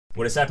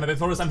What is happening,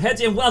 before I'm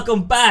Hedgie, and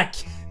welcome back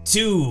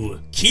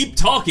to Keep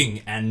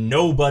Talking and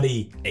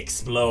Nobody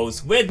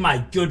Explodes with my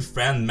good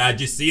friend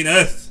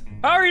Zenith.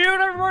 How are you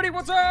doing, everybody?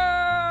 What's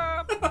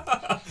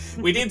up?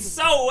 We did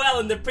so well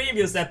in the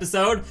previous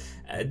episode,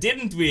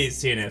 didn't we,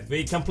 Zenith?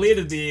 We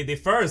completed the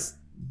first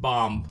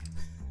bomb.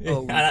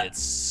 Oh, we did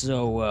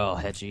so well,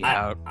 Hedgie.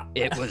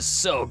 It was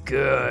so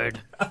good.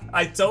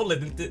 I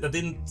totally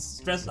didn't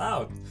stress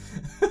out.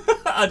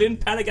 I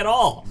didn't panic at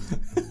all.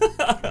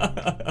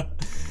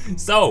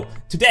 So,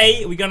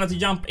 today we're gonna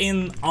jump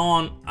in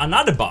on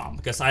another bomb,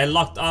 because I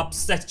locked up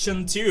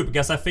section 2,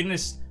 because I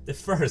finished the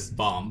first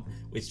bomb,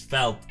 which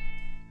felt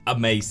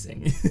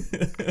amazing.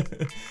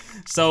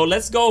 So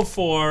let's go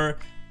for...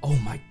 Oh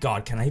my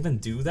god, can I even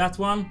do that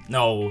one?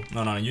 No,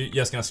 you're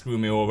just gonna screw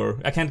me over.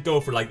 I can't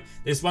go for, like,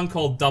 there's one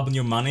called Double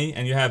Your Money,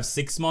 and you have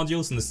 6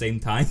 modules in the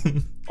same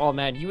time. Oh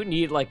man, you would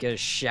need like a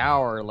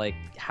shower like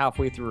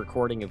halfway through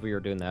recording if we were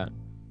doing that.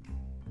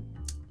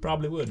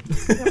 Probably would.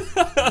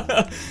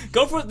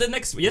 Go for the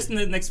next. Yes,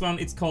 the next one.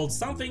 It's called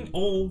Something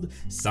Old,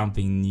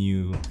 Something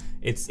New.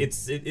 It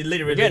literally.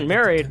 You're getting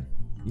married.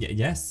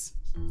 Yes.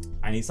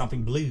 I need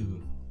something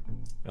blue.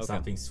 Okay.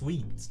 Something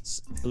sweet.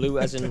 Blue,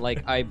 as in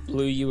like I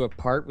blew you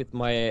apart with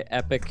my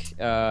epic.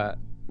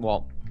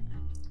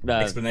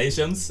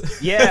 Explanations.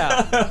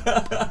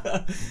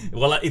 Yeah.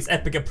 Well, it's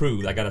epic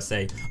approved, I gotta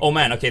say. Oh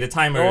man. Okay, the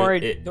timer. Don't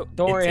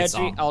worry,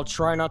 Hedgie. I'll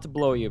try not to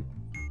blow you.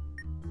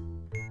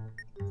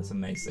 That's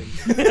amazing.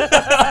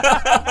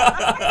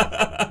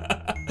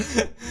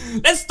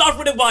 Let's start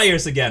with the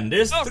wires again.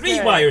 There's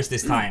 3 wires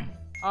this time.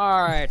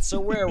 Alright, so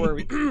where were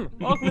we?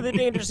 Welcome to the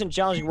dangerous and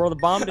challenging world of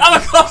bomb.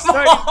 Oh,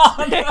 come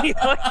on!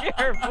 Look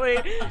carefully.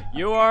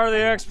 You are the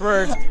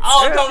expert.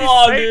 Oh, come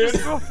on, dude.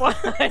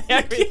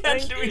 You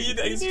can't read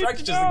the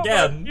instructions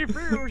again. You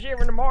fuse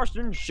even the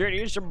Boston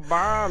City some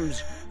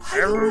bombs. I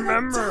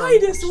remember. Die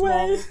this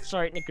way.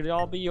 Sorry, it could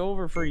all be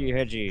over for you,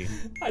 Hedgie.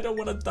 I don't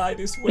want to die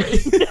this way.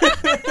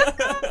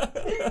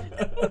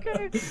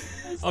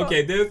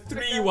 Okay, there are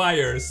 3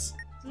 wires.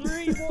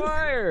 3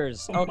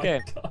 wires.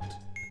 Okay. Oh my god.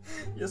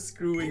 You're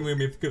screwing with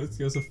me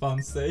because of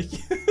fun's sake.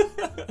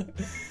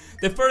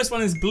 The first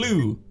one is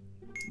blue.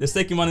 The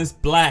second one is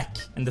black.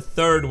 And the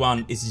third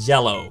one is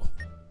yellow.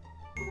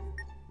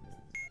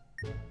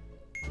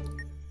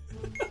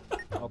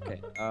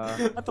 Okay,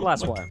 at the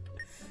last wire.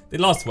 The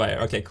last wire,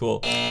 okay,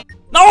 cool.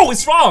 No,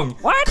 it's wrong!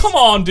 What? Come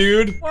on,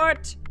 dude!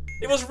 What?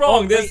 It was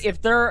wrong. Oh, wait,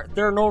 if there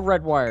are no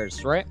red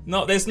wires, right?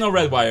 No, there's no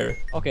red wire.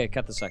 Okay,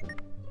 cut the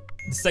second.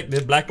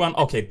 The black one?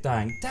 Okay,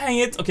 dang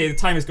it. Okay, the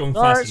time is going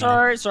fast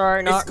now.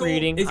 Sorry, not cool.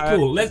 reading. It's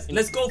cool.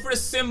 Let's go for the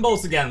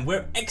symbols again.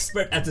 We're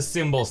expert at the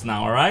symbols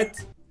now, alright?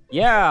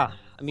 Yeah,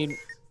 I mean,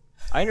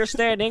 I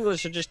understand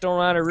English, I just don't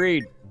know how to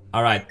read.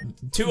 Alright,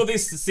 2 of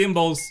these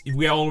symbols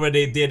we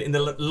already did in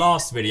the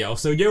last video,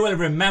 so you will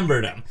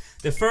remember them.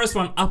 The first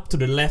one up to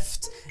the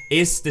left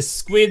is the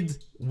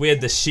squid with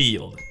the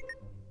shield.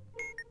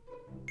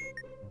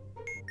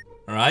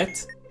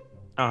 Alright?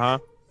 Uh-huh.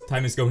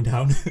 Time is going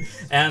down.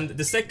 And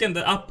the second,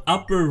 the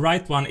upper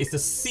right one is the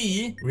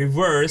C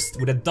reversed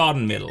with a dot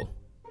in the middle.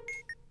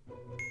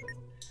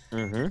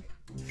 Mm-hmm.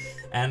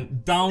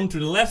 And down to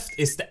the left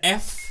is the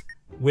F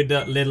with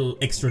the little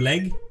extra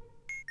leg.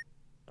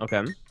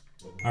 Okay.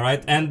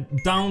 Alright, and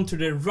down to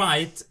the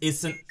right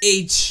is an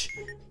H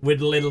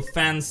with a little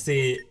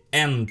fancy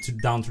N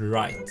down to the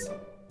right.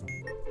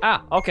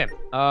 Ah, okay.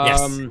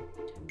 Yes.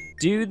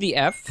 Do the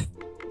F.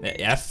 The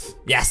F,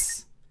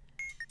 yes.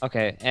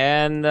 Okay,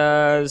 and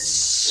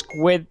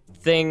squid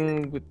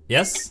thing with...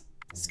 Yes,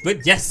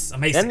 squid, yes,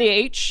 amazing. Then the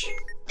H.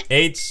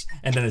 H,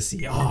 and then the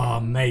C. Oh,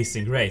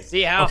 amazing, great.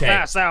 See how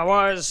fast that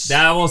was.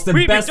 That was the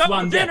best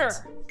one yet.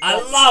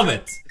 I love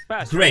it.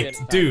 Great,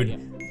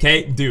 dude.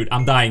 Okay, dude,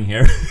 I'm dying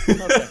here.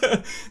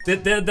 Okay.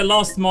 the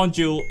last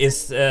module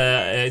is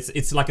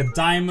it's like a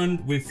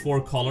diamond with 4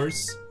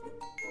 colors.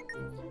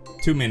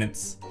 2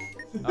 minutes.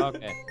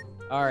 Okay.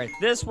 Alright,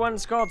 this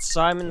one's called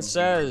Simon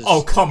Says.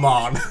 Oh, come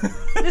on.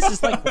 This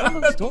is like one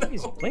of those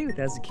toys you play with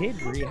as a kid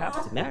where you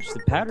have to match the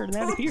pattern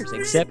that appears.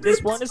 Except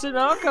this one is a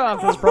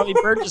knockoff. It's probably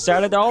purchased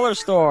at a dollar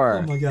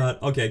store. Oh my god.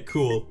 Okay,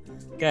 cool.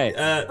 Okay.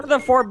 One of the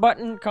 4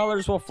 button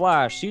colors will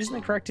flash. Using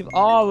the corrective.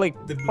 Oh,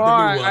 like the blue one.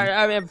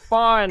 I mean,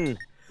 fun.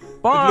 The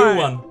blue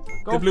one.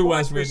 Go the blue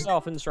one's with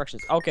yourself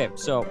instructions. Okay,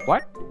 so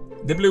what?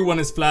 The blue one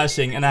is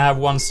flashing, and I have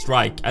 1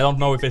 strike. I don't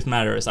know if it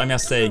matters. I'm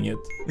just saying it.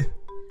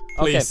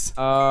 Please.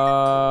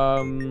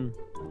 Okay.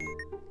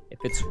 If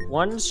it's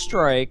 1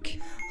 strike.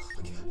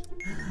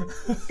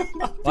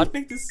 What?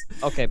 This?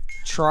 Okay,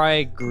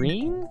 try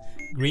green.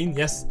 Green,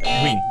 yes,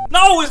 green.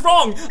 No, it's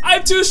wrong. I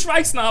have 2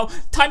 strikes now.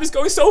 Time is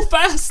going so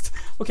fast.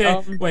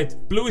 Okay, wait.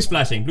 Blue is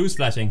flashing. Blue is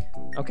flashing.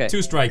 Okay.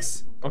 2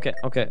 strikes. Okay.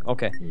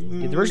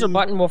 The original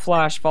button will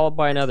flash, followed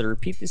by another.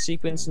 Repeat the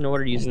sequence in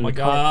order using. Oh my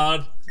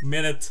god!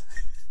 Minute.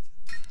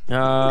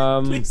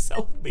 Please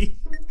help me.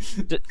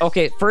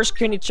 Okay, first,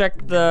 can you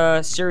check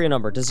the serial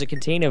number? Does it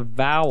contain a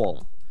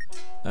vowel?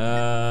 You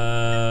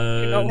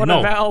know what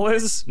a vowel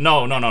is?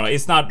 No.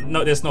 It's not.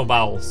 No, there's no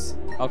vowels.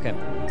 Okay.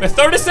 Wait,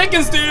 30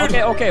 seconds, dude.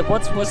 Okay.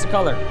 What's the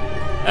color?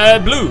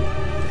 Blue.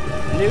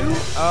 Blue?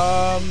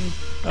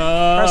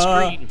 Press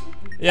green.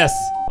 Yes.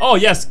 Oh,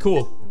 yes,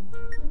 cool.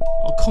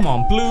 Oh, come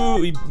on.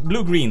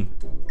 Blue, green.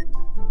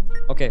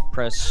 Okay,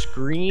 press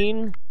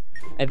green,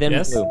 and then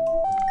blue.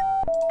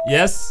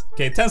 Yes.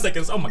 Okay, 10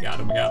 seconds. Oh my god,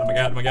 oh my god, oh my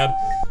god, oh my god.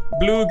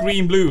 Blue,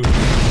 green, blue.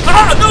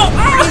 Ah, no!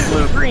 Ah!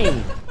 Blue,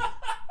 green.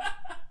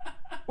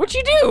 What'd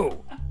you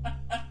do?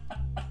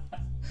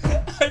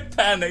 I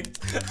panicked.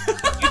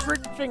 You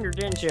pricked your finger,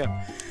 didn't you?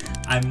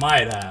 I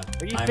might have.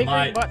 Are you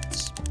fingering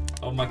buttons?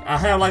 Oh my, I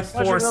have like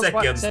 4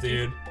 seconds,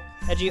 dude.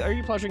 Hedgie, are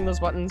you pleasuring those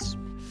buttons?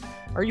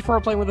 Are you for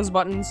playing with those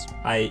buttons?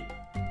 I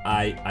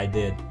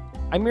did.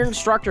 I'm your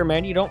instructor,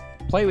 man. You don't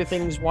play with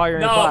things while you're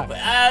in class. No,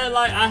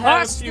 I have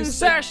Last a few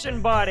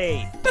session,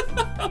 buddy.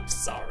 I'm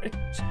sorry.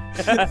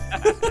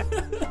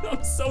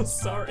 I'm so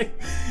sorry.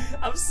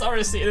 I'm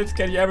sorry, Zenith.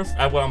 Can you ever?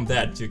 Well, I'm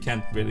dead. You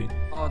can't really.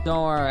 Oh,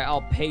 don't worry.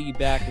 I'll pay you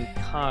back in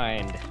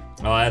kind.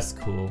 Oh, that's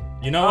cool.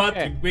 You know what?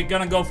 We're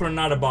gonna go for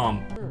another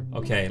bomb.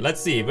 Okay,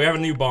 let's see. We have a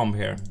new bomb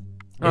here.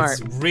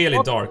 It's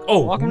really dark.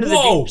 Oh, welcome to the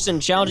deep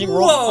and challenging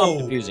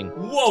world of defusing.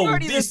 Whoa!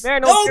 This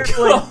manual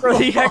carefully for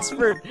the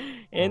expert.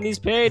 In these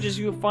pages,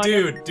 you will find.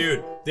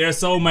 Dude, there are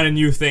so many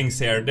new things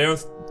here. There are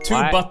 2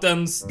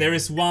 buttons. There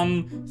is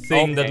one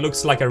thing that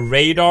looks like a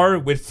radar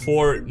with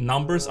 4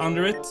 numbers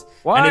under it.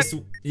 What? And it's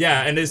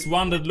and there's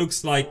one that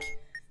looks like.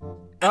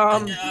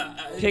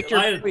 Pick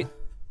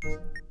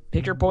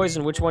your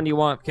poison. Which one do you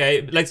want?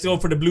 Okay, let's go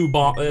for the blue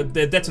bomb.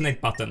 The detonate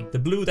button. The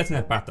blue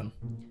detonate button.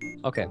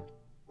 Okay.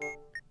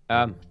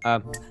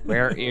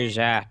 Where is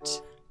that?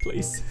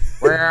 Please.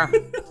 Where?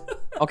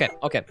 Okay.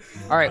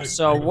 All right.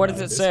 So what does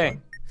it say?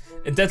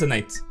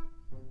 Detonate.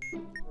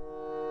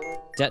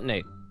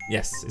 Detonate.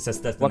 Yes, it says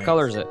detonate. What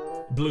color is it?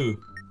 Blue.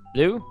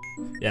 Blue?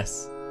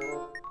 Yes.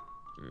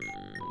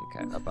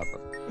 Okay. Up.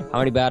 How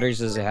many batteries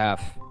does it have?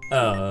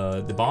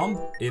 The bomb?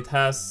 It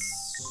has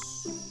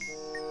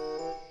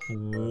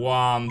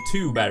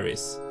 2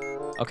 batteries.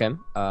 Okay.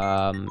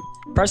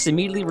 Press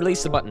immediately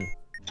release the button.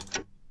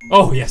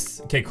 Oh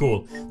yes. Okay,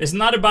 cool. There's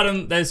another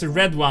button. There's a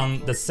red one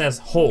that says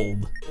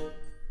hold.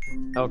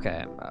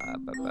 Okay.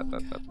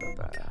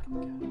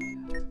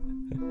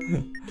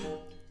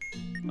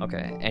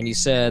 Okay, and you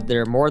said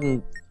there are more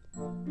than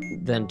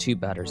 2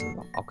 batteries in the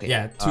bomb. Okay.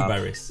 Yeah, 2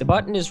 batteries. The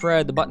button is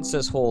red. The button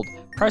says hold.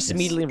 Press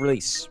immediately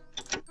release.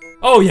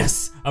 Oh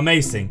yes,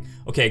 amazing.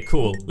 Okay,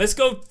 cool. Let's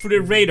go for the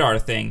radar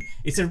thing.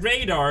 It's a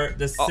radar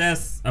that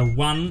says a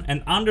 1,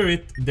 and under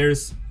it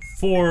there's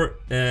 4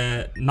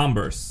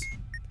 numbers.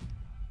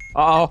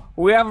 Uh-oh,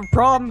 we have a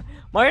problem.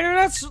 My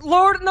internet's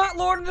not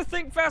loading the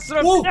thing fast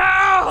enough. Whoa. No!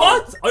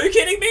 What? Are you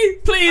kidding me?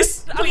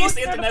 Please, please,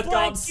 internet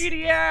gods.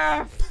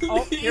 PDF.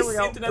 Please, here we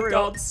go. Internet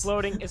gods.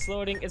 It's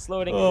loading.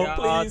 Oh,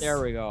 please. There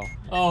we go.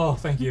 Oh,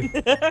 thank you.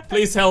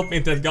 Please help me,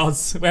 internet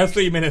gods. We have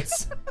 3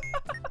 minutes.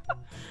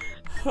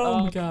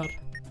 Oh my god.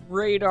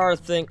 Radar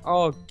thing.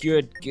 Oh,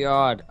 good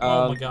god.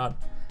 Oh my god.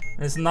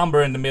 There's a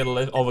number in the middle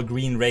of a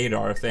green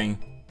radar thing.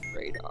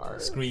 Radar.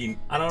 Screen.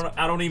 I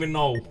don't even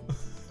know.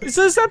 It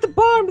says at the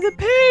bottom of the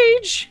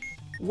page.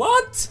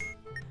 What?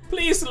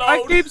 Please load.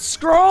 I keep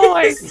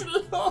scrolling. Please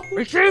load.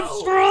 I keep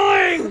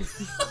scrolling.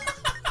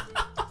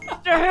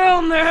 What the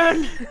hell,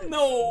 man?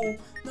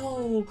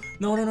 No,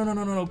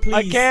 please.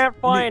 I can't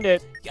find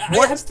it.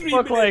 What does it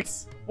look like?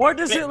 What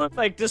does it look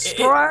like?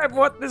 Describe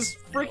what this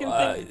freaking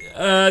thing.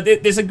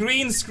 There's a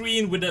green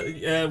screen with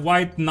a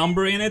white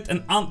number in it,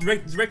 and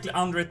directly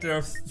under it there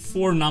are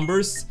 4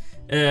 numbers.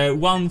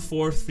 1,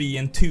 4, 3,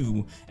 and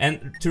 2.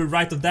 And to the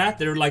right of that,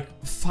 there are like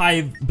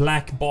 5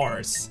 black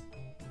bars.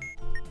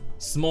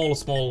 Small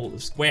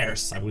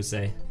squares, I would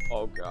say.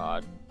 Oh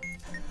god.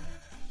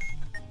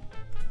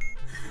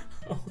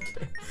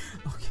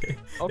 Okay.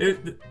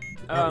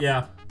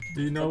 Yeah.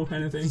 Do you know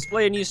anything?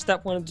 Display a new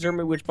step 1 to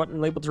determine which button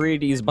label to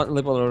read. Use button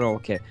label. No.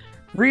 Okay.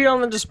 Read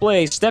on the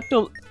display.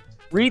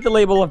 Read the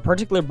label of a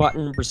particular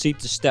button and proceed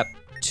to step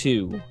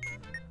 2.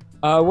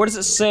 What does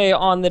it say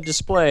on the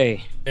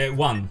display?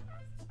 1.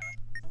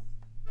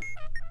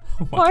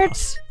 Oh what? God.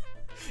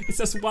 It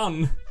says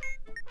 1.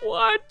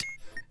 What?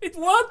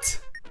 What?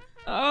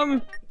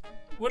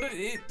 What are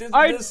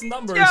there's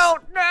numbers. I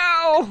don't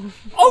know.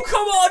 Oh,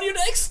 come on, you're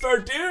the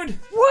expert, dude.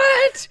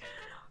 What?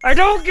 I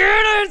don't get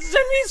it.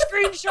 Send me a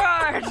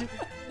screenshot.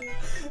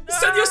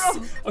 Send you.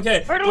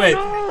 Okay, I don't wait.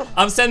 know.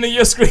 I'm sending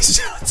you a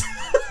screenshot.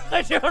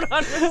 I don't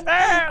understand.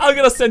 I'm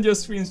gonna send you a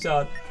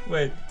screenshot.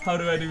 Wait, how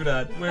do I do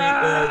that?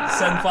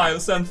 Wait,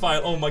 send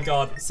file. Oh my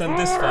god, send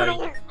this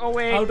file. Oh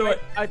wait. How do I?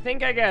 I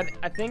think I get.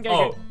 I think I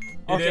Oh,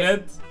 get. you did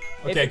it?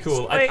 Okay,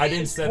 cool. I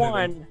didn't send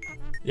it.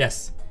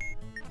 Yes.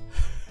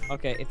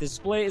 Okay, if the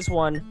display is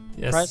 1,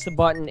 yes. Press the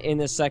button in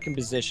the second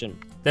position.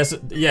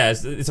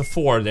 It's a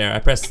 4 there. I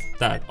pressed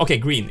that. Okay,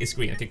 green. It's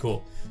green. Okay,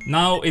 cool.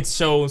 Now it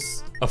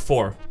shows a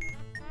 4.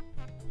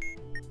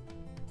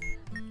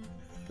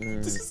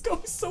 This is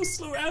going so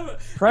slow.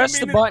 Press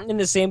the button in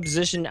the same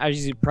position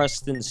as you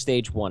pressed in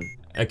stage 1.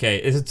 Okay,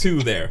 it's a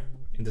 2 there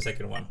in the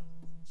second one.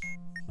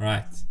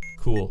 Right,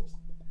 cool.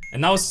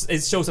 And now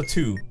it shows a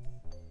 2.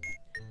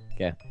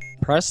 Okay.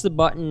 Press the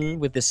button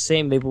with the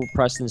same label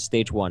pressed in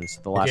stage 1.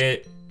 So the last.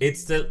 Okay,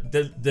 it's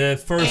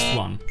the first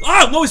one.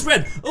 Oh no, it's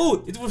red.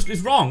 Oh,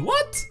 it's wrong.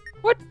 What?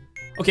 What?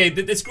 Okay,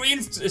 the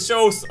screen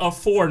shows a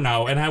 4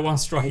 now, and I have 1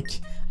 strike.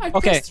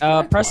 Okay,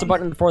 press the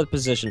button in the 4th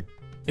position.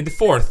 In the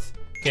 4th.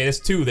 Okay, there's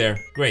 2 there.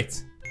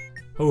 Great.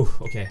 Oh,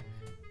 okay.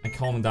 I'm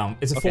calming down.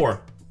 It's a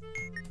 4.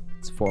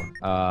 It's 4.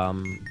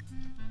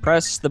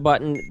 Press the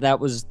button that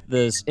was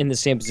in the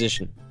same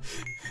position.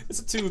 It's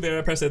a 2 there.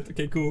 I press it.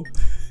 Okay, cool.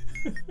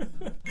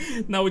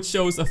 Now it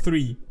shows a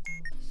 3.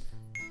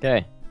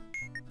 Okay.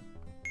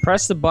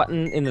 Press the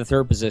button in the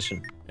 3rd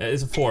position.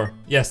 It's a 4.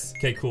 Yes.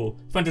 Okay, cool.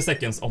 20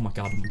 seconds. Oh my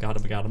god. Oh my god.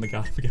 Oh my god. Oh my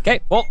god. Oh my god.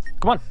 Okay. Well,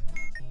 come on.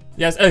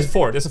 Yes. It's a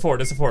 4. There's a 4.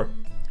 There's a 4.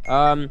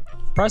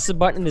 Press the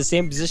button in the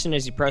same position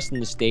as you pressed in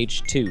the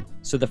stage 2.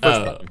 So the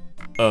first button.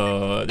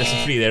 There's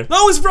a 3 there.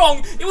 No, it's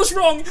wrong. It was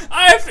wrong.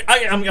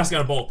 I'm just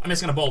gonna bolt. I'm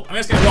just gonna bolt. I'm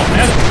just gonna bolt.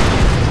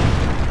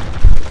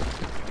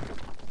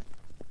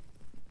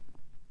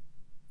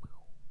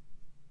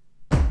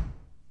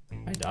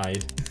 I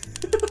died.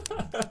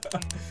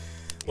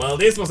 Well,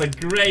 this was a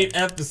great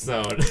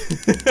episode.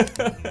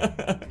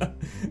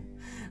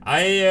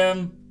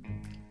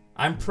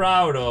 I'm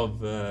proud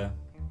of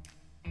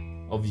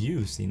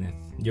you, Zenith.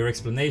 Your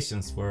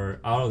explanations were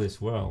out of this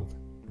world.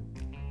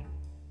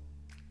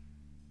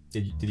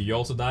 Did you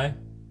also die?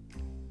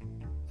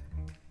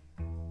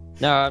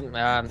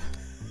 No,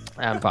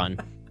 I'm fine.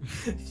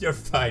 You're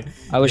fine.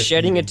 I was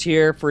shedding a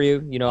tear for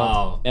you, you know,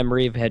 Oh.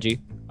 memory of Hedgie.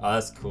 Oh,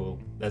 that's cool.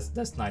 That's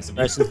nice of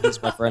you. Rest in peace,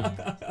 my friend.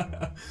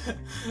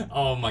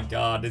 Oh my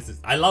god,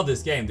 I love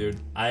this game, dude.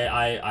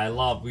 I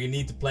love. We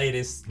need to play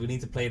this. We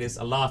need to play this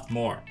a lot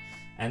more.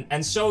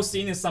 And show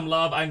Zenith some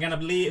love. I'm gonna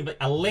leave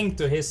a link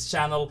to his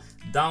channel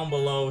down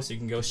below so you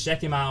can go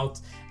check him out.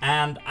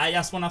 And I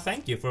just wanna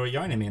thank you for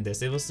joining me in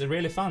this. It was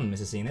really fun,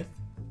 Mrs. Zenith.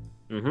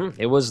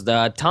 It was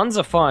tons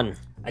of fun.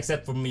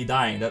 Except for me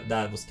dying,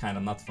 that was kind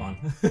of not fun.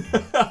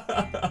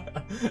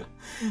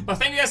 But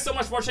thank you guys so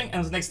much for watching, and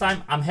until next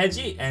time, I'm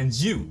Hedgie, and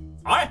you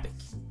are Epic.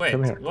 Wait,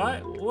 Come here.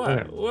 what?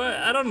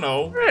 I don't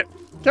know.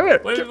 Come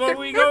here. Wait, where are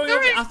we going?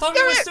 I thought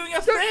we were doing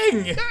a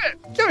thing.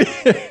 Come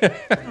here.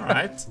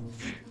 Alright.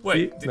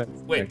 Wait,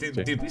 Next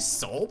check. did we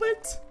solve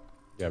it?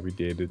 Yeah, we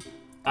did it.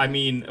 I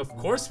mean, of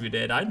course we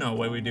did. I know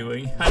what we're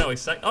doing. I know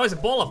exactly. Oh, there's a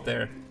ball up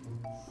there.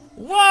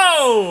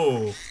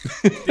 Whoa!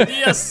 Did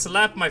you just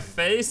slap my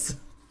face?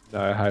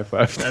 No, high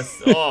five.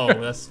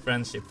 That's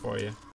friendship for you.